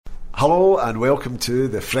Hello and welcome to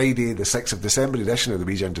the Friday the 6th of December edition of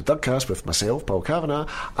the Ginger Dugcast with myself, Paul Kavanagh,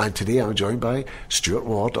 and today I'm joined by Stuart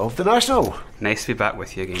Ward of The National. Nice to be back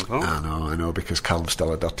with you again, Paul. I know, because Callum's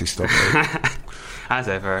still a dirty stop. As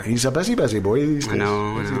ever. He's a busy boy these days. I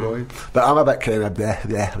know. Boy. But I'm a bit kind of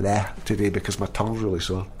bleh today because my tongue's really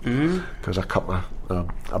sore. Because I cut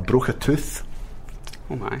I broke a tooth.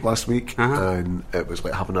 Oh my. Last week, and it was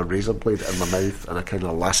like having a razor blade in my mouth, and I kind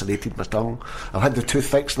of lacerated my tongue. I've had the tooth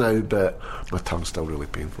fixed now, but my tongue's still really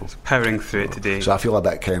painful. Powering through it today. So I feel a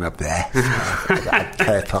bit kind of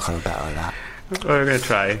talking a bit like that. We're going to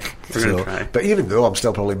try. But even though I'm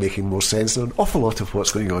still probably making more sense than an awful lot of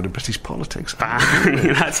what's going on in British politics.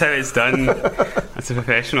 That's how it's done. That's a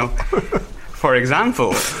professional. For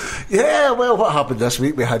example, well, what happened this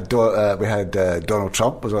week? We had Donald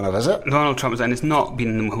Trump was on a visit. Donald Trump was, and it's not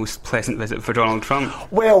been the most pleasant visit for Donald Trump.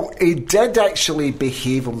 Well, he did actually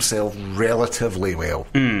behave himself relatively well.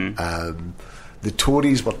 The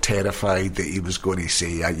Tories were terrified that he was going to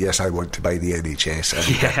say, "Yes, I want to buy the NHS,"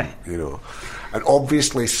 and and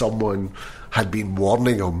obviously someone had been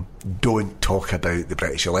warning him, don't talk about the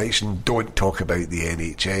British election, don't talk about the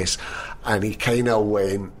NHS, and he kind of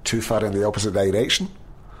went too far in the opposite direction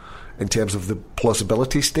in terms of the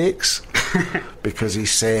plausibility stakes, because he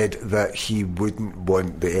said that he wouldn't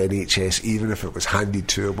want the NHS even if it was handed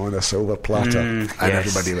to him on a silver platter, and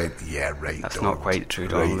everybody went, yeah, right, that's Donald, not quite true,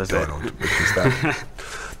 Donald, right, is Donald, it? Because that,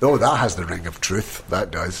 no, that has the ring of truth,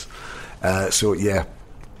 that does.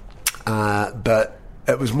 But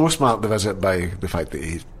it was most marked the visit by the fact that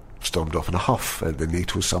he stormed off in a huff at the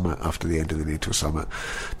NATO summit after the end of the NATO summit,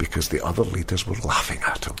 because the other leaders were laughing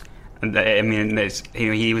at him. I mean,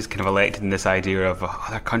 he was kind of elected in this idea of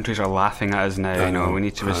other countries are laughing at us now. We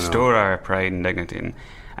need to restore our pride and dignity,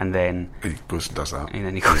 and then he goes and does that. And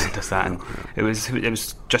then he goes and does that. And it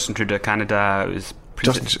was Justin Trudeau, Canada. It was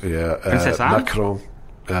Princess Anne? Macron,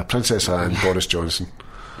 Princess Anne, Boris Johnson.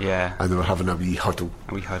 Yeah, and they were having a wee huddle.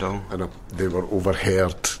 And they were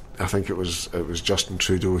overheard. I think it was Justin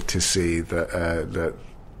Trudeau to say that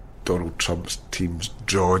Donald Trump's team's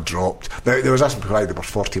jaw dropped. There was asking why they were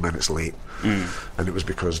 40 minutes late, and it was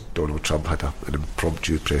because Donald Trump had an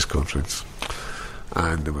impromptu press conference,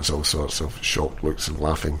 and there was all sorts of shocked looks and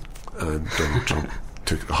laughing, and Donald Trump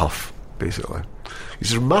took the huff, basically.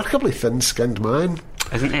 He's a remarkably thin-skinned man,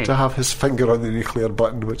 isn't he? To have his finger on the nuclear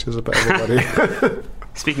button, which is a bit of a worry.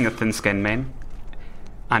 Speaking of thin-skinned men,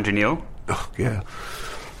 Andrew Neil. Oh, yeah.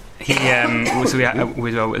 He, as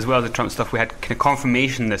well as the Trump stuff, we had kind of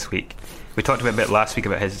confirmation this week. We talked a bit last week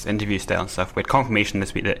about his interview style and stuff. We had confirmation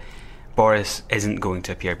this week that Boris isn't going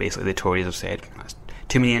to appear. Basically, the Tories have said that's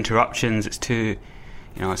too many interruptions. It's too,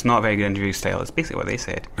 it's not a very good interview style. It's basically what they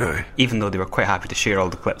said. Aye. Even though they were quite happy to share all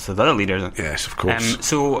the clips of the other leaders. Yes, of course.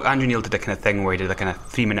 So Andrew Neil did a kind of thing where he did a kind of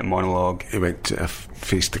 3-minute monologue. He went to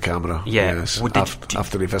face the camera. Yeah. Yes,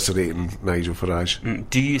 after eviscerating Nigel Farage.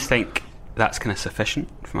 Do you think that's kind of sufficient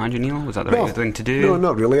from Andrew Neil? Was that the right thing to do? No,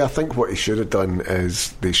 not really. I think what he should have done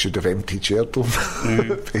is they should have empty-chaired him,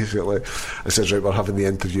 basically. I said, right, we're having the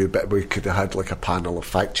interview, but we could have had like a panel of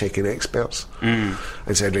fact-checking experts and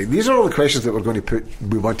said, right, these are all the questions that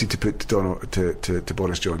we wanted to put to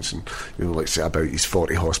Boris Johnson, like say about his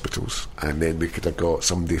 40 hospitals, and then we could have got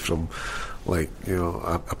somebody from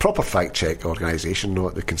a proper fact-check organisation,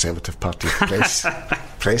 not the Conservative Party press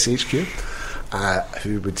HQ.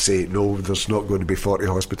 Who would say, no, there's not going to be 40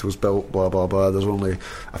 hospitals built, blah, blah, blah. There's only,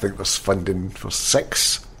 I think there's funding for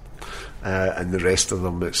 6, and the rest of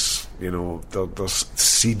them, it's, there's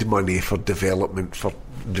seed money for development, for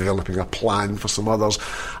developing a plan for some others,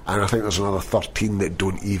 and I think there's another 13 that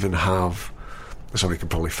don't even have, somebody can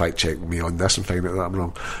probably fact check me on this and find out that I'm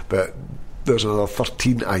wrong, but there's another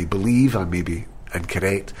 13, I believe, I may be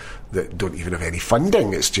incorrect, that don't even have any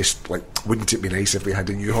funding. It's just like, wouldn't it be nice if we had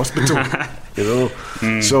a new hospital?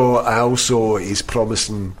 So also he's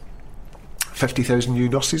promising 50,000 new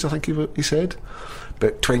nurses, I think he said,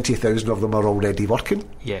 but 20,000 of them are already working.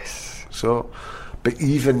 Yes. So, but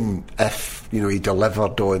even if he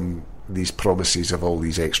delivered on these promises of all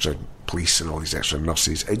these extra police and all these extra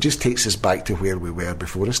nurses, it just takes us back to where we were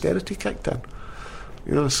before austerity kicked in.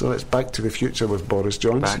 So it's back to the future with Boris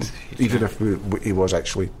Johnson, even if he was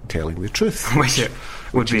actually telling the truth,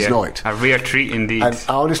 which he's not. A rare treat indeed. And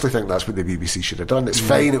I honestly think that's what the BBC should have done. It's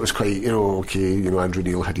fine, it was quite, Andrew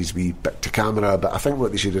Neil had his wee bit to camera, but I think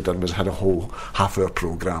what they should have done was had a whole half-hour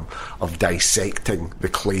programme of dissecting the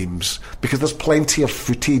claims, because there's plenty of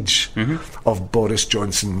footage of Boris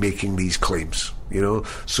Johnson making these claims.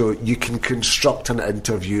 So you can construct an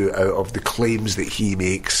interview out of the claims that he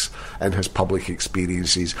makes in his public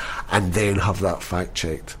experiences and then have that fact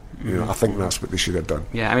checked. You know, I think that's what they should have done.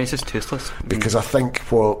 Yeah, I mean, it's just toothless. Because I think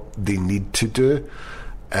what they need to do,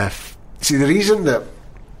 the reason that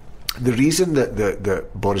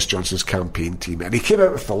Boris Johnson's campaign team, and he came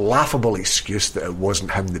out with the laughable excuse that it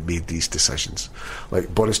wasn't him that made these decisions.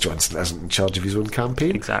 Like, Boris Johnson isn't in charge of his own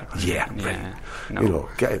campaign. Exactly. Yeah, right. No. You know,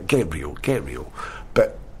 get real.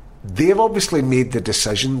 But they've obviously made the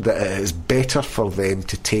decision that it is better for them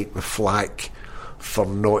to take the flak for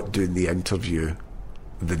not doing the interview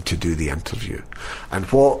than to do the interview. And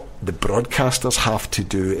what the broadcasters have to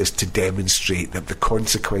do is to demonstrate that the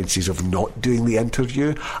consequences of not doing the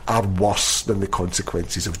interview are worse than the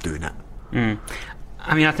consequences of doing it. I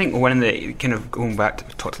mean, I think one of the, kind of going back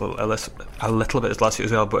to talk a little bit this last week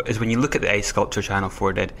as well, but is when you look at the ice sculpture Channel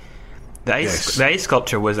 4 did. The ice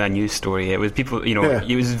sculpture was a news story. It was people, you know,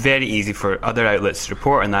 It was very easy for other outlets to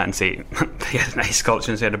report on that and say they had an ice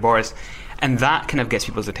sculpture instead of Boris. And that kind of gets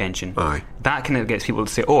people's attention. Aye. That kind of gets people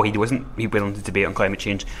to say, oh, he willing to debate on climate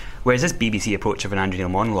change. Whereas this BBC approach of an Andrew Neil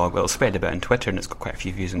monologue, well, it'll spread a bit on Twitter, and it's got quite a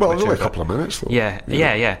few views on Twitter. Well, only a couple of minutes, though. Yeah.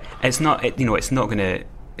 It's not going to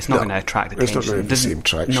attract attention. It's not going to have the same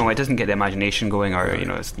traction. No, it doesn't get the imagination going, or you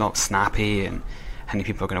know, it's not snappy, and how many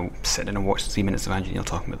people are going to sit in and watch 3 minutes of Andrew Neil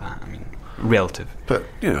talking about that? I mean, relative. But,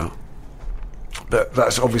 you know,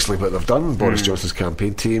 that's obviously what they've done, Boris Johnson's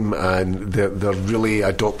campaign team, and they're really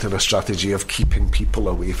adopting a strategy of keeping people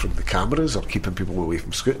away from the cameras, or keeping people away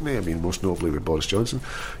from scrutiny. I mean, most notably with Boris Johnson,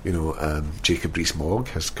 you know, Jacob Rees-Mogg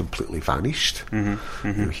has completely vanished. You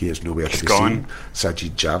know, he is nowhere to be seen.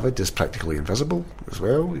 Sajid Javid is practically invisible as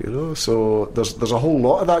well, you know. So there's a whole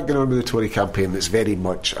lot of that going on with the Tory campaign that's very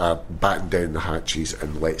much batten down the hatches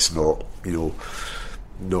and let's not, you know,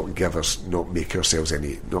 not give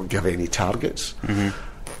any targets. And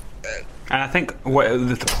I think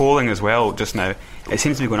the polling as well just now, it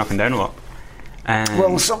seems to be going up and down a lot.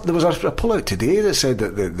 Well, there was a poll out today that said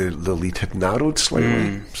that the lead had narrowed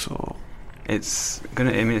slightly. So it's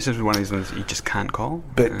gonna. I mean, it's just one of these ones that you just can't call.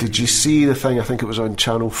 But did you see the thing? I think it was on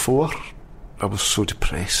Channel 4. I was so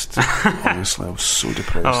depressed. Honestly, I was so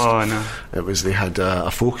depressed. Oh no! It was, they had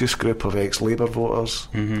a focus group of ex-Labour voters.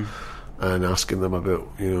 And asking them about,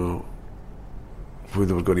 you know, who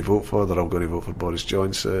they were going to vote for. They're all going to vote for Boris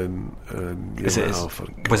Johnson. And was it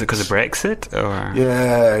because of Brexit? Or?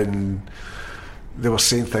 Yeah, and they were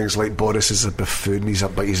saying things like Boris is a buffoon. He's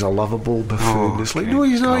a lovable buffoon. It's like, no,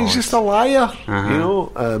 he's not. He's just a liar. You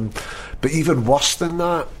know. But even worse than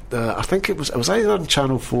that, I think it was either on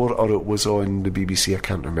Channel 4 or it was on the BBC. I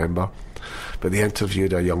can't remember. But they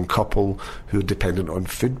interviewed a young couple who were dependent on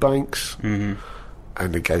food banks.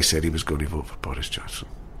 And the guy said he was going to vote for Boris Johnson.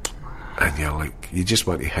 And you're like, you just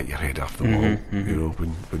want to hit your head off the wall, you know,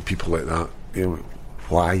 when people like that, you know,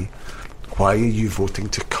 why are you voting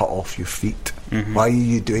to cut off your feet? Why are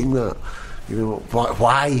you doing that? You know,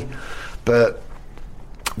 why? But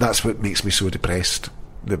that's what makes me so depressed,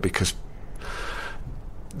 that because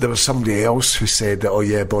there was somebody else who said that, oh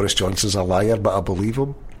yeah, Boris Johnson's a liar, but I believe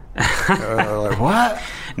him. Like, what?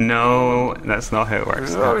 No, that's not how it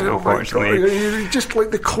works. Unfortunately, just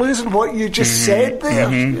like the clues in what you just said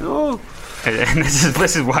there. You know, and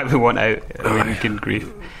this is why we want out. I mean, good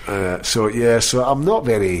grief. So I'm not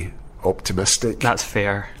very optimistic. That's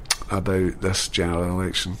fair about this general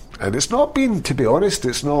election, and it's not been, to be honest,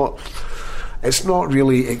 it's not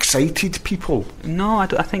really excited people. No, I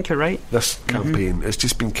think you're right. This campaign, it's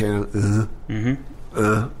just been kind of.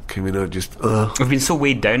 Can we not just We've been so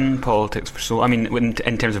weighed down in politics for so. I mean,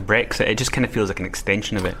 in terms of Brexit, it just kind of feels like an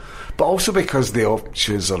extension of it. But also because the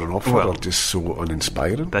options that are offered are just so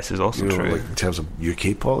uninspiring. This is also true. Like in terms of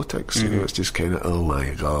UK politics, you know, it's just kind of, oh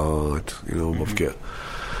my god, you know,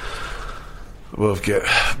 we've got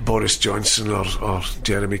Boris Johnson or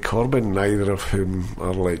Jeremy Corbyn, neither of whom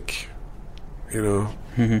are like, you know,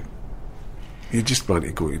 you just want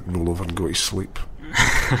to roll over and go to sleep.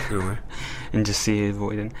 Really. And just see who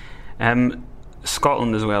voted in.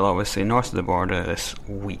 Scotland as well, obviously, north of the border this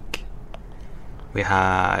week. We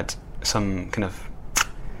had some kind of,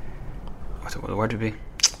 what the word would be?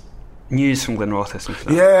 News from Glenrothes and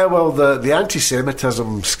stuff. Yeah, well, the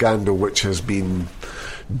anti-Semitism scandal which has been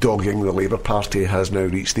dogging the Labour Party has now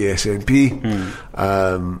reached the SNP.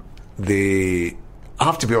 I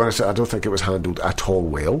have to be honest, I don't think it was handled at all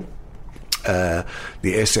well. The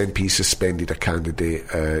SNP suspended a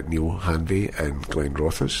candidate, Neil Hanvey in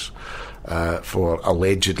Glenrothes, for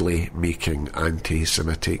allegedly making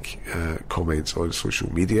anti-Semitic comments on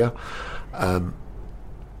social media.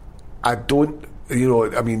 I don't, you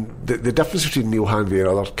know, I mean, the difference between Neil Hanvey and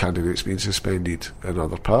other candidates being suspended in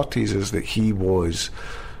other parties is that he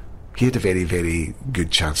had a very, very good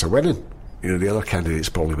chance of winning. The other candidates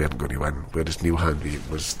probably weren't going to win, whereas Neil Handy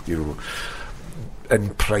was, in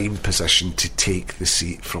prime position to take the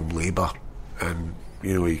seat from Labour. And,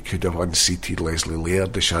 he could have unseated Leslie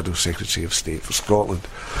Laird, the Shadow Secretary of State for Scotland.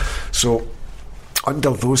 So, under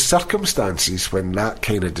those circumstances, when that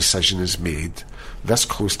kind of decision is made, this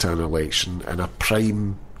close to an election, in a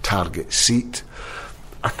prime target seat,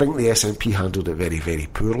 I think the SNP handled it very, very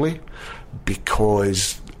poorly,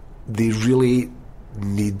 because they really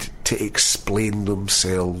need to explain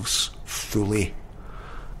themselves fully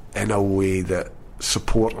in a way that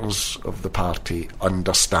supporters of the party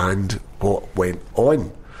understand what went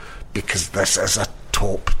on, because this is a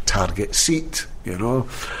top target seat, and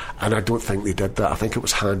I don't think they did that. I think it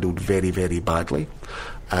was handled very, very badly,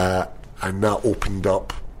 and that opened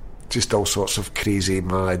up just all sorts of crazy,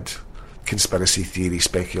 mad conspiracy theory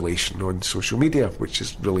speculation on social media, which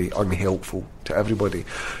is really unhelpful to everybody.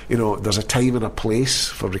 There's a time and a place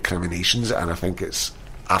for recriminations, and I think it's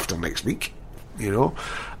after next week.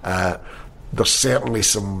 There's certainly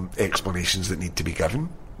some explanations that need to be given,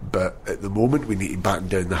 but at the moment we need to batten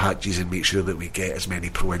down the hatches and make sure that we get as many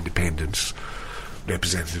pro-independence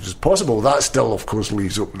representatives as possible. That still, of course,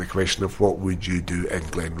 leaves open the question of what would you do in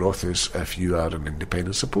Glenrothes if you are an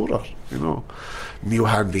independent supporter. Neil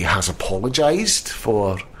Handy has apologised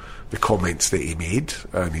for the comments that he made,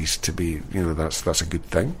 and he's to be, that's a good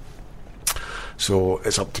thing. So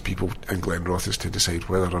it's up to people in Glenrothes to decide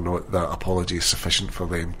whether or not that apology is sufficient for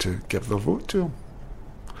them to give their vote to him,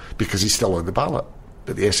 because he's still on the ballot,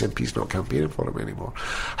 but the SNP's not campaigning for him anymore.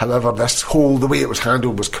 However, the way it was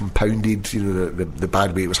handled was compounded. The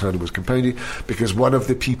bad way it was handled was compounded, because one of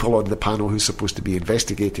the people on the panel who's supposed to be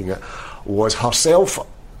investigating it was herself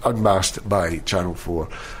unmasked by Channel 4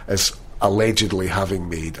 as allegedly having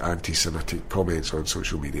made anti-Semitic comments on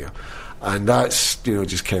social media. And that's,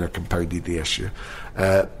 just kind of compounded the issue.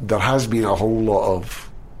 There has been a whole lot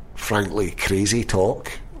of, frankly, crazy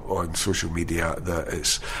talk on social media that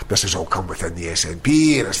this has all come within the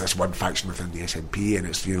SNP, and it's this one faction within the SNP, and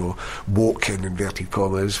it's, woke, in inverted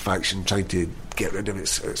commas, faction trying to get rid of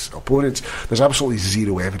its opponents. There's absolutely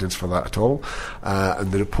zero evidence for that at all.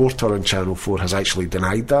 And the reporter on Channel 4 has actually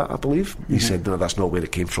denied that, I believe. He said, no, that's not where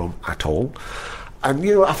it came from at all. And,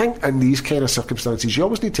 I think in these kind of circumstances, you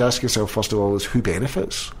always need to ask yourself, first of all, is who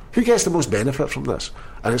benefits? Who gets the most benefit from this?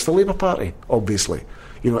 And it's the Labour Party, obviously.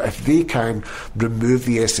 If they can remove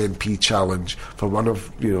the SNP challenge for one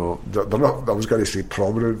of, they're not, I was going to say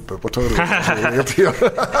prominent, but we're talking about here.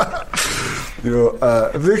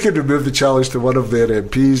 If they can remove the challenge to one of their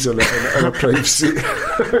MPs in a prime seat,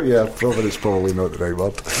 yeah, prominent's probably not the right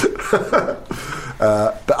word.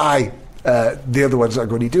 But they're the ones that are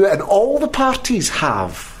going to do it, and all the parties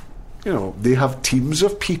have, they have teams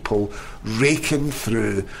of people raking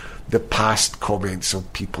through the past comments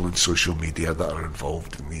of people in social media that are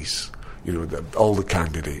involved in these, all the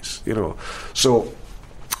candidates, So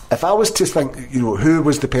if I was to think, who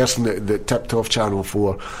was the person that tipped off Channel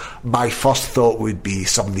 4, my first thought would be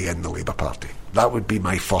somebody in the Labour Party. That would be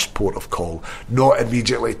my first port of call, not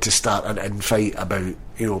immediately to start an infight about,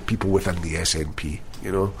 people within the SNP,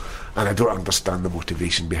 And I don't understand the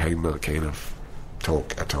motivation behind that kind of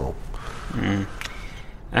talk at all. Mm.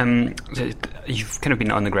 You've kind of been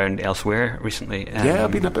on the ground elsewhere recently. Yeah,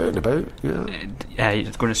 I've been about and about. Yeah,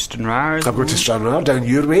 you're going to Stranraer. I'm going to Stranraer, down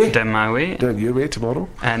your way. Down my way. Down your way tomorrow.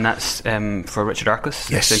 And that's for Richard Arkless,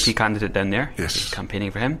 yes. the MP candidate down there. Yes, who's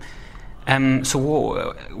campaigning for him. So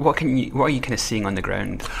what are you kind of seeing on the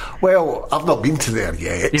ground? Well, I've not been to there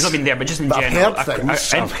yet. You've not been there, but just in general.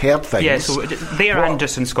 I've heard things. Yeah, so there and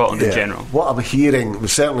just in Scotland in general. What I'm hearing,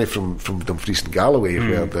 certainly from Dumfries and Galloway,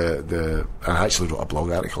 where I actually wrote a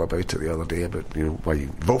blog article about it the other day about why you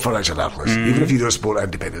vote for Richard Arkless, even if you don't support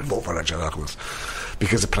independent, vote for Richard Arkless.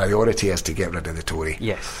 Because the priority is to get rid of the Tory.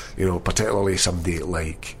 Yes. Particularly somebody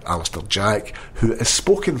like Alistair Jack, who has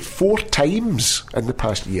spoken 4 times in the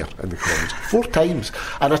past year in the Commons. 4 times.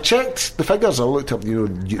 And I checked the figures. I looked up,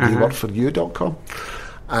 thewordforyou.com.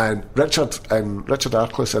 And Richard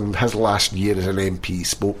Arkless in his last year as an MP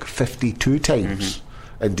spoke 52 times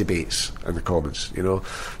in debates in the Commons,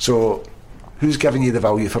 So who's giving you the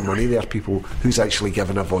value for money there, people? Who's actually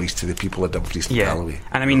giving a voice to the people of Dumfries and Galloway?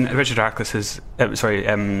 And I mean, Richard Arkless is...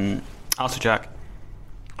 Alistair Jack...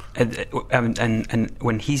 And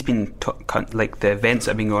when he's been... like, the events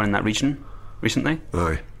that have been going on in that region recently...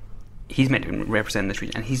 Aye. He's meant to represent this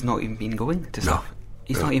region, and he's not even been going to stuff.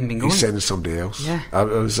 He's not even been going. He's sending somebody else. Yeah.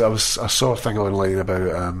 I saw a thing online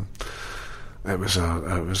about... it was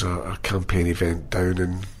a campaign event down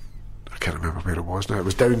in... I can't remember where it was now. It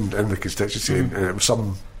was down in the constituency, and it was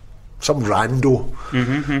some some rando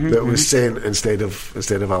that was sent instead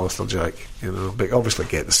of Alistair Jack, but obviously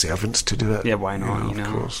get the servants to do it. Yeah, why not? Of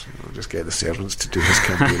course, just get the servants to do his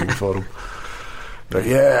campaigning for him. But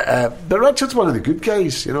but Richard's one of the good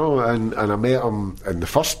guys, and I met him in the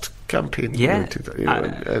first campaign.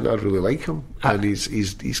 And I really like him, and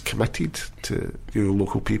he's committed to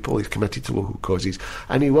local people. He's committed to local causes,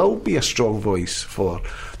 and he will be a strong voice for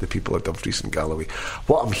the people of Dumfries and Galloway.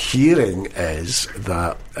 What I'm hearing is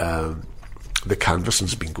that the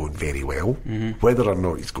canvassing's been going very well. Whether or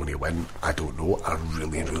not he's going to win, I don't know. I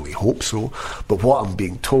really, really hope so. But what I'm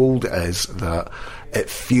being told is that it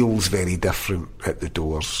feels very different at the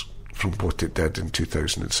doors from what it did in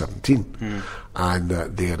 2017, and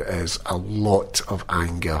that there is a lot of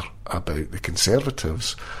anger about the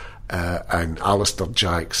Conservatives and Alistair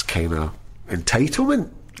Jack's kind of entitlement.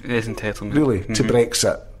 It is entitlement, really, to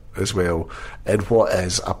Brexit as well, in what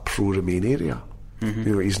is a pro-Remain area.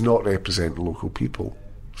 He's not representing local people.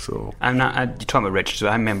 So you're talking about Richard. So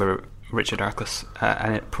I remember Richard Arkless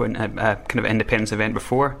putting a kind of independence event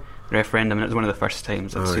before the referendum, and it was one of the first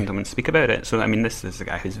times I've seen someone speak about it. So I mean, this is a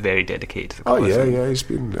guy who's very dedicated to the cause. He's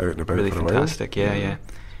been out and about really for a fantastic. while.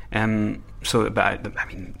 But I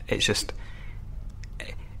mean, it's just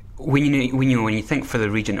when you think for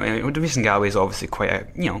the region, Dumfries and Galloway is obviously quite a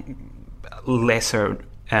lesser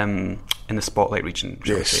in the spotlight region,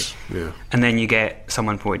 shall we say. Yeah. And then you get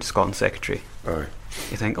someone appointed Scotland Secretary. Aye.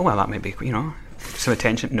 You think, oh well, that might be some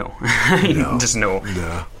attention. No, just no.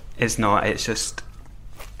 No. It's not. It's just.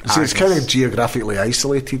 See, it's kind of geographically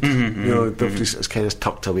isolated. Dumfries is kind of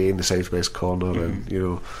tucked away in the southwest corner, and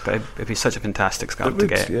But it'd be such a fantastic scalp to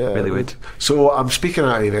get. Yeah, really would. So I'm speaking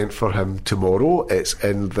at an event for him tomorrow. It's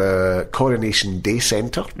in the Coronation Day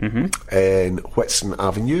Centre in Whitson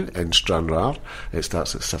Avenue in Stranraer. It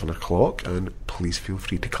starts at 7:00, and please feel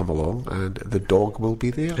free to come along. And the dog will be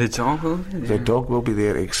there. The dog will be there. The dog will be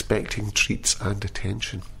there, expecting treats and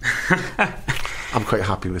attention. I'm quite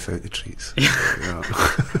happy without the treats.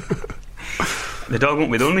 The dog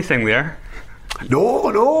won't be the only thing there.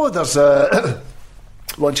 No, there's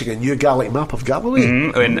launching a new Gaelic map of Galloway.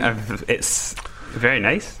 It's very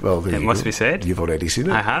nice. Well, it must be said. You've already seen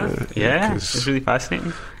it. I have. It's really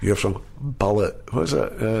fascinating. You're from Bullet. What is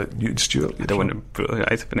it? Newton Stewart. I don't want to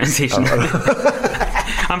brutalize the pronunciation.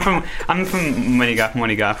 I'm from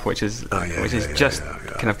Monagaff, which is just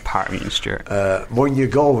kind of part of Newton Stewart.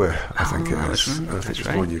 Monagulva, I think it is. Right. I think it's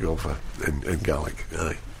Monagulva in Gaelic.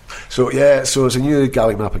 Aye. So it's a new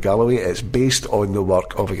Gaelic map of Galloway. It's based on the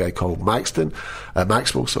work of a guy called Maxwell,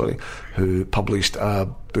 who published a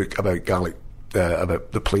book about Gaelic,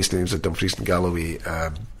 about the place names of Dumfries and Galloway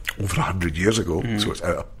over 100 years ago. So it's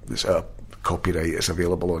out of copyright. It's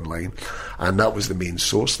available online, and that was the main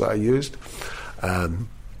source that I used.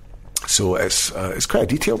 So it's quite a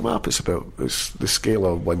detailed map. It's the scale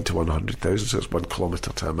of 1 to 100,000, so it's 1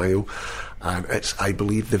 kilometre to a mile, and it's, I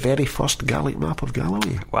believe, the very first Gaelic map of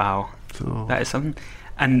Galloway. Wow, so that is something.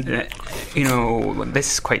 And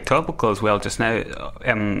this is quite topical as well. Just now,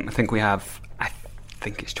 I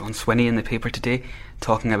think it's John Swinney in the paper today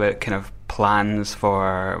talking about kind of plans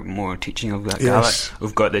for more teaching of Gaelic. Yes.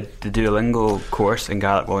 We've got the Duolingo course in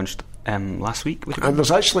Gaelic launched last week, and there's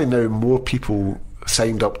actually now more people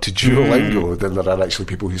signed up to Duolingo than there are actually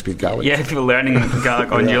people who speak Gaelic. Yeah, people learning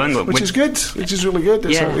Gaelic on Duolingo, which is good, which is really good.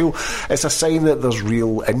 It's a sign that there's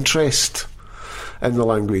real interest in the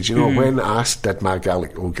language. When asked, did my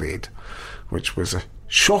Gaelic O grade, which was a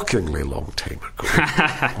shockingly long time ago,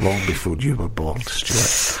 long before you were born,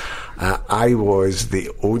 Stuart. I was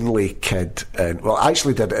the only kid I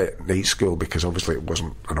actually did it at night school because obviously it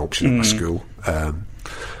wasn't an option at my school, and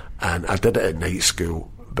I did it at night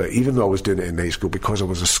school. But even though I was doing it in night school, because I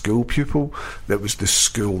was a school pupil, that was the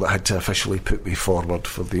school that had to officially put me forward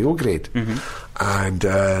for the O grade. And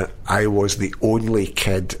I was the only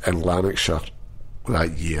kid in Lanarkshire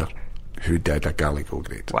that year who did a Gaelic O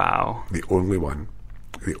grade. Wow. The only one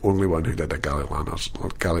who did a Gaelic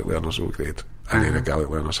Learners O grade, and then a Gaelic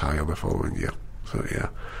Learners Higher the following year. So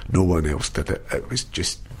no one else did it. It was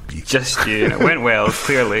just me. Just you. And it went well,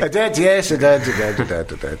 clearly. I did, yes, I did.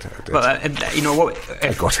 Well, what?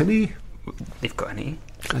 I got an E. You've got an E.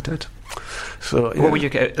 I did. So what would you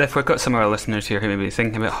get if we've got some of our listeners here who may be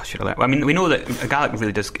thinking about, should I learn? Well, I mean, we know that Gaelic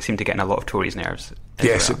really does seem to get in a lot of Tories' nerves.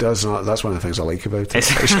 Yes, it does. That's one of the things I like about it.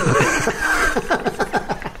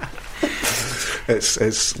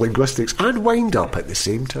 It's linguistics and wind up at the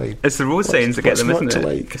same time. It's the road signs that get them, isn't it?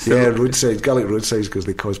 Like? Road signs, Gaelic road signs, because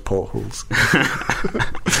they cause potholes.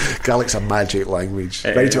 Gaelic's a magic language.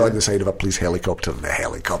 Write it on the side of a police helicopter and the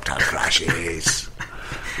helicopter crashes.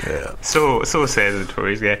 Yeah. So says the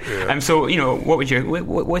Tories, yeah. So, what's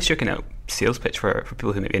your kind of sales pitch for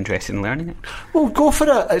people who may be interested in learning it? Well, go for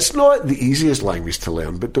it. It's not the easiest language to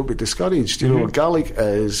learn, but don't be discouraged. Gaelic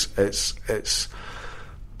it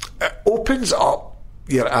opens up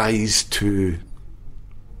your eyes to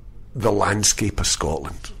the landscape of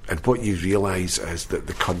Scotland, and what you realise is that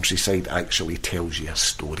the countryside actually tells you a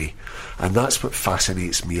story, and that's what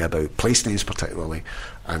fascinates me about place names particularly,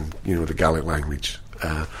 and the Gaelic language,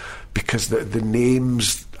 because the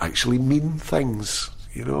names actually mean things,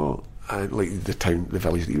 like the town, the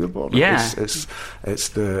village that you were born in. Yeah. It's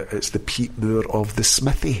the peat moor of the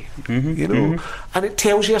smithy, and it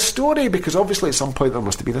tells you a story, because obviously at some point there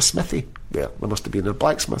must have been a smithy there must have been a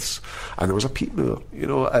blacksmith's, and there was a peat moor,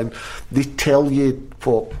 and they tell you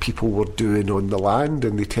what people were doing on the land,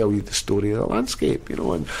 and they tell you the story of the landscape,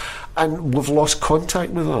 and we've lost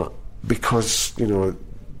contact with that, because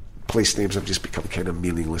place names have just become kind of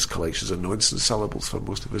meaningless collections of nonsense syllables for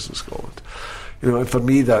most of us in Scotland. And for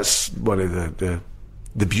me, that's one of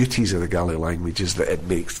the beauties of the Gaelic language, is that it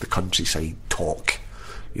makes the countryside talk.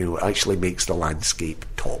 It actually makes the landscape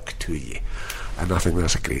talk to you, and I think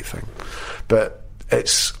that's a great thing. But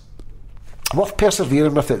it's worth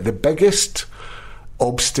persevering with it. The biggest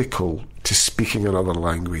obstacle to speaking another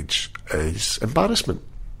language is embarrassment.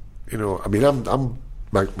 I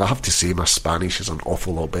have to say my Spanish is an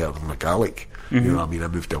awful lot better than my Gaelic. I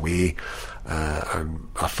moved away and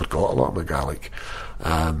I forgot a lot of my Gaelic.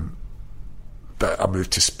 But I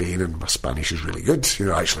moved to Spain and my Spanish is really good.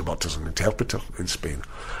 I actually worked as an interpreter in Spain.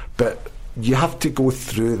 But you have to go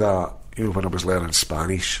through that, when I was learning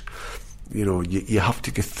Spanish, you have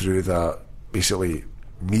to go through that, basically,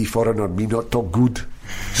 me foreigner, me not talk good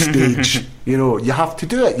stage. You have to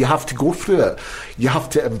do it. You have to go through it. You have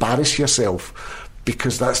to embarrass yourself,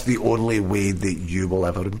 because that's the only way that you will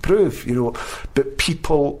ever improve, But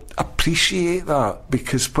people appreciate that,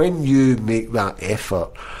 because when you make that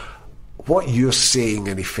effort, what you're saying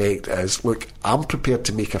in effect is, look, I'm prepared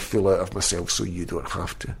to make a fool out of myself so you don't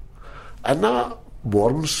have to. And that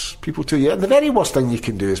warms people to you. And the very worst thing you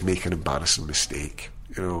can do is make an embarrassing mistake,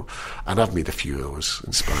 And I've made a few of those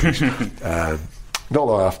in Spanish. Not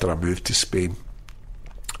long after I moved to Spain,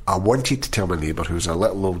 I wanted to tell my neighbour, who was a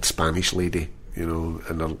little old Spanish lady, in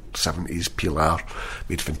her 70s, Pilar,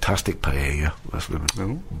 made fantastic paella. This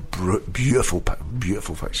woman, beautiful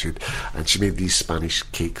food, and she made these Spanish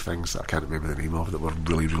cake things that I can't remember the name of, that were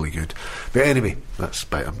really, really good. But anyway, that's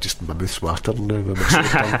about. I'm just, my mouth's watering now.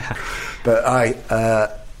 But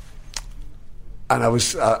and I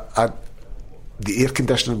was, the air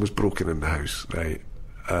conditioning was broken in the house, right?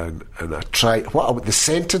 And I tried. The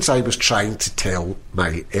sentence I was trying to tell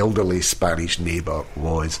my elderly Spanish neighbour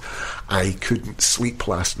was, I couldn't sleep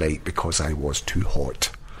last night because I was too hot,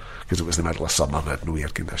 because it was the middle of summer and I had no air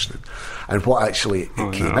conditioning. And what actually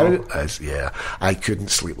came out is, I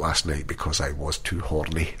couldn't sleep last night because I was too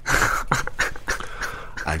horny.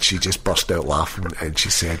 And she just burst out laughing and she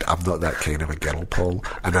said, I'm not that kind of a girl, Paul,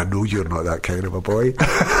 and I know you're not that kind of a boy.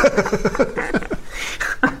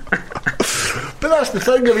 But that's the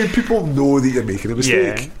thing, people know that you're making a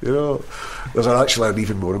mistake. There's actually an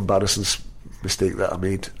even more embarrassing mistake that I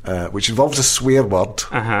made, which involves a swear word,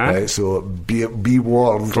 right? So be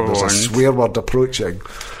warned, there's a swear word approaching.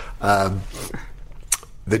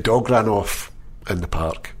 The dog ran off in the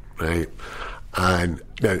park, right? And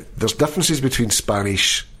now there's differences between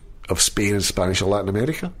Spanish of Spain and Spanish of Latin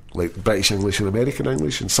America, like British English and American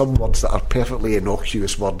English, and some words that are perfectly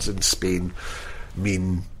innocuous words in Spain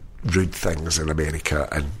mean rude things in America,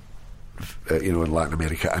 and in Latin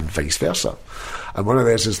America, and vice versa. And one of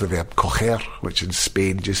those is the verb coger, which in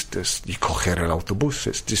Spain just is, you coger el autobús.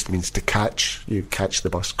 It just means to catch. You catch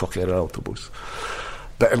the bus, coger el autobús.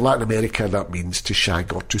 But in Latin America, that means to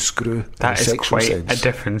shag or to screw. That is quite a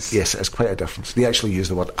difference. Yes, it is quite a difference. They actually use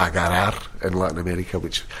the word agarrar in Latin America,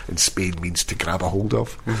 which in Spain means to grab a hold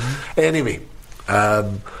of. Anyway, I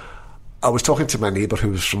was talking to my neighbour who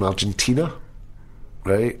was from Argentina,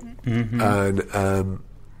 right? And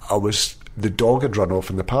the dog had run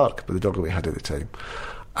off in the park, but the dog that we had at the time,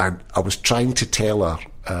 and I was trying to tell her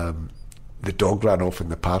the dog ran off in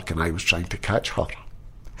the park and I was trying to catch her,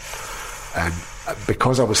 and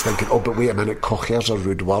because I was thinking, but wait a minute, coger's a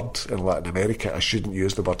rude word in Latin America, I shouldn't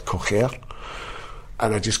use the word coger,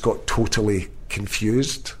 and I just got totally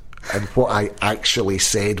confused, and what I actually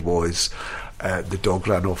said was, the dog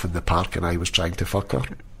ran off in the park and I was trying to fuck her.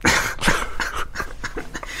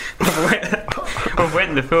 We've went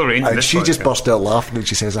in the full range. And she just burst out laughing and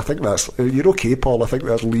she says, I think that's, you're okay, Paul, I think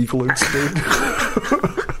that's legal in Spain.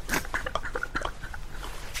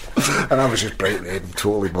 And I was just bright red and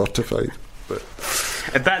totally mortified. But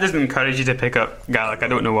If that doesn't encourage you to pick up Gaelic, I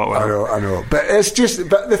don't know what will. I know. But it's just,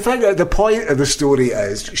 but the point of the story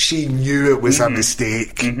is she knew it was a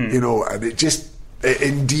mistake, you know, and it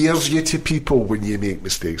endears you to people when you make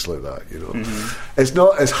mistakes like that, you know. It's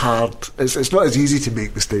not as hard, it's not as easy to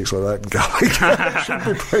make mistakes like that in Gaelic. It should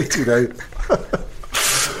be pointed out.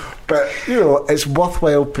 But, you know, it's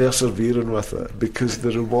worthwhile persevering with it because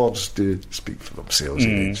the rewards do speak for themselves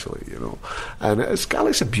eventually, you know. And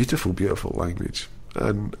Gaelic's a beautiful, beautiful language.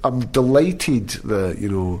 And I'm delighted that, you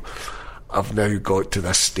know, I've now got to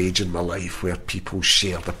this stage in my life where people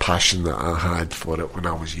share the passion that I had for it when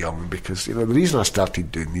I was young, because, you know, the reason I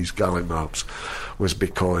started doing these Gaelic maps was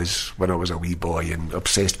because when I was a wee boy and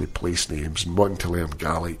obsessed with place names and wanting to learn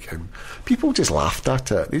Gaelic, and people just laughed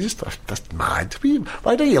at it. They just, that's mad.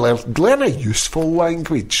 Why don't you learn a useful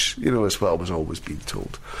language? You know, is what I was always being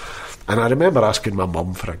told. And I remember asking my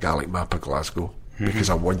mum for a Gaelic map of Glasgow because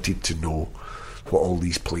I wanted to know what all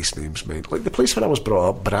these place names meant. Like the place where I was brought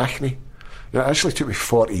up, Brachny. It actually took me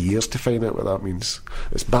 40 years to find out what that means.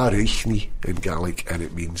 It's Baruchni in Gaelic, and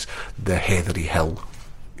it means the heathery hill.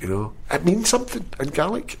 You know, it means something in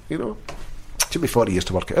Gaelic. You know, it took me 40 years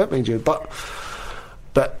to work it out, mind you. But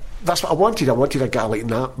that's what I wanted. I wanted a Gaelic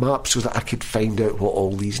map so that I could find out what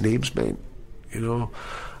all these names meant. You know,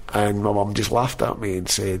 and my mum just laughed at me and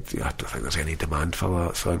said, "I don't think there's any demand for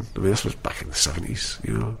that, son." I mean, this was back in the 70s.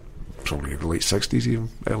 You know, probably in the late 60s, even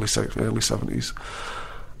early 70s.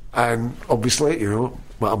 And obviously, you know,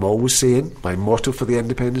 what I'm always saying, my motto for the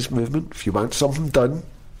independence movement, if you want something done,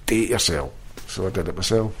 do it yourself. So I did it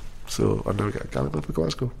myself. So I now get a Gaelic map of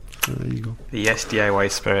Glasgow. So there you go. The yes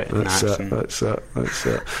DIY spirit in action. That's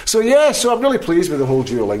it. So yeah, so I'm really pleased with the whole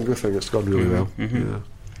Duolingo thing. It's gone really well. Yeah.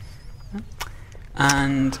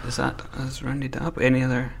 And has rounded it up? Any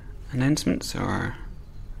other announcements or?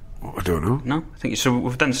 I don't know. No? I think so.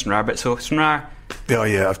 We've done Stranraer, but so Stranraer.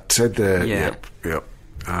 Yeah, I've said the. Yep.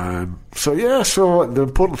 So the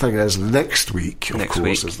important thing is next week, of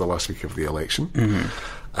course, is the last week of the election.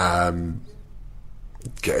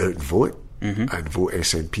 Get out and vote, and vote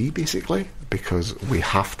SNP basically, because we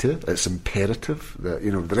have to. It's imperative that,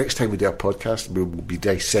 you know, the next time we do a podcast, we will be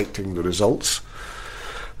dissecting the results.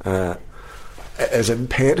 It is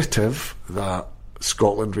imperative that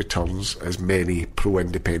Scotland returns as many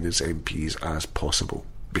pro-independence MPs as possible,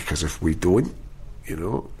 because if we don't, you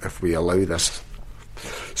know, if we allow this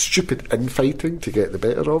stupid infighting to get the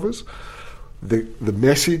better of us, the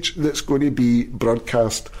message that's going to be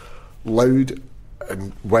broadcast loud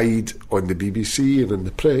and wide on the BBC and in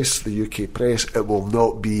the press, the UK press, it will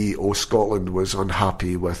not be, oh, Scotland was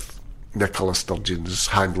unhappy with Nicola Sturgeon's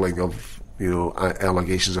handling of, you know,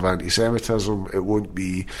 allegations of anti-Semitism. It won't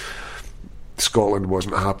be Scotland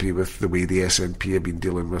wasn't happy with the way the SNP have been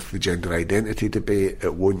dealing with the gender identity debate.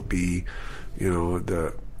 It won't be, you know,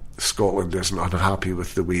 that Scotland isn't unhappy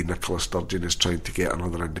with the way Nicola Sturgeon is trying to get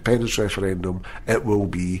another independence referendum. It will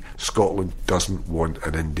be Scotland doesn't want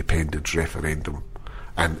an independence referendum,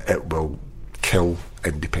 and it will kill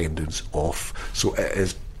independence off. So it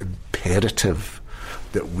is imperative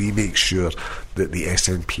that we make sure that the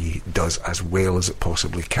SNP does as well as it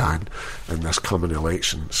possibly can in this coming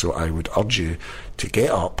election. So I would urge you to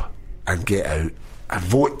get up and get out and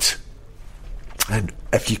vote. And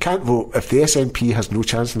if you can't vote, if the SNP has no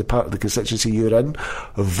chance in the part of the constituency you're in,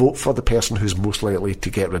 vote for the person who's most likely to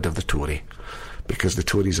get rid of the Tory, because the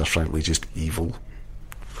Tories are frankly just evil.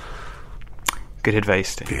 Good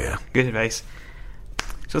advice, Dave. Yeah. Good advice.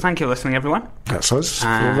 So thank you for listening, everyone. That's us for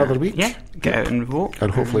another week. Yeah, get out and vote.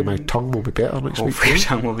 And hopefully my tongue will be better next week. Hopefully your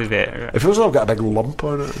tongue will be better. It feels like I've got a big lump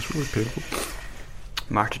on it. It's really painful.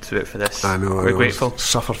 Martyred through it for this. I know. We're grateful.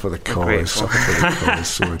 Suffer for the cause. Suffer for the cause.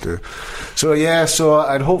 So I do. So yeah. So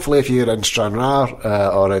and hopefully if you're in Stranraer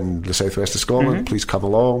or in the southwest of Scotland, please come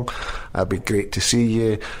along. It'd be great to see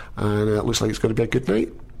you. And it looks like it's going to be a good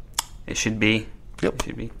night. It should be. Yep. It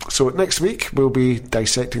should be. So next week we'll be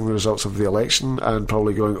dissecting the results of the election and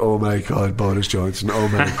probably going, oh my God, Boris Johnson, oh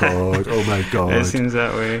my God, oh my God. It seems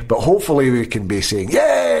that way. But hopefully we can be saying,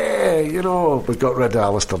 yay, you know, we got rid of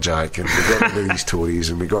Alistair Jack and we got rid of these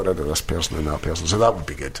Tories and we got rid of this person and that person. So that would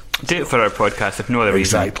be good. Do it for our podcast if no other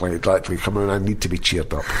reason. Exactly. Come on, I need to be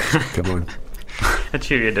cheered up. Come on. A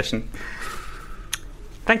cheery edition.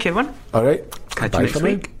 Thank you, everyone. All right. Catch you next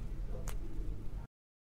week.